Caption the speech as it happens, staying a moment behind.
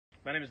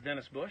My name is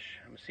Dennis Busch.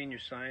 I'm a senior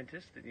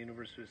scientist at the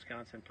University of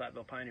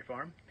Wisconsin-Platteville Pioneer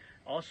Farm.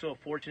 Also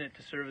fortunate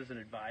to serve as an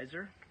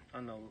advisor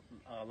on the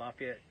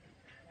Lafayette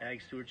Ag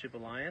Stewardship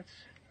Alliance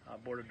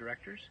Board of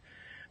Directors.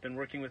 Been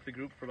working with the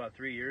group for about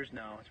 3 years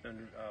now. It's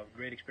been a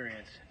great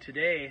experience.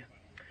 Today,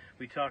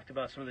 we talked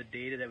about some of the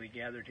data that we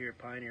gathered here at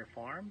Pioneer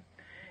Farm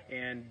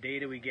and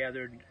data we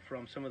gathered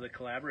from some of the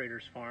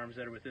collaborators' farms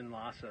that are within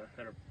LASA,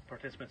 that are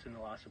participants in the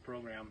LASA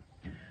program.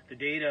 The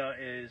data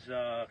is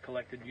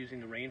collected using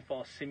the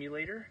rainfall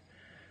simulator.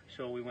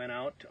 So we went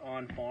out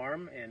on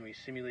farm and we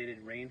simulated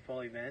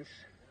rainfall events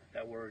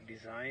that were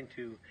designed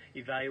to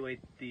evaluate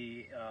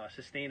the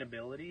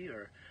sustainability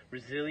or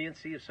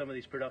resiliency of some of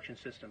these production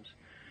systems.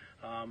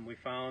 We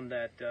found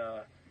that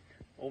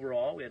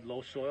overall we had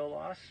low soil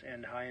loss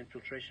and high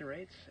infiltration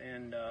rates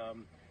and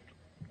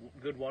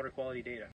good water quality data.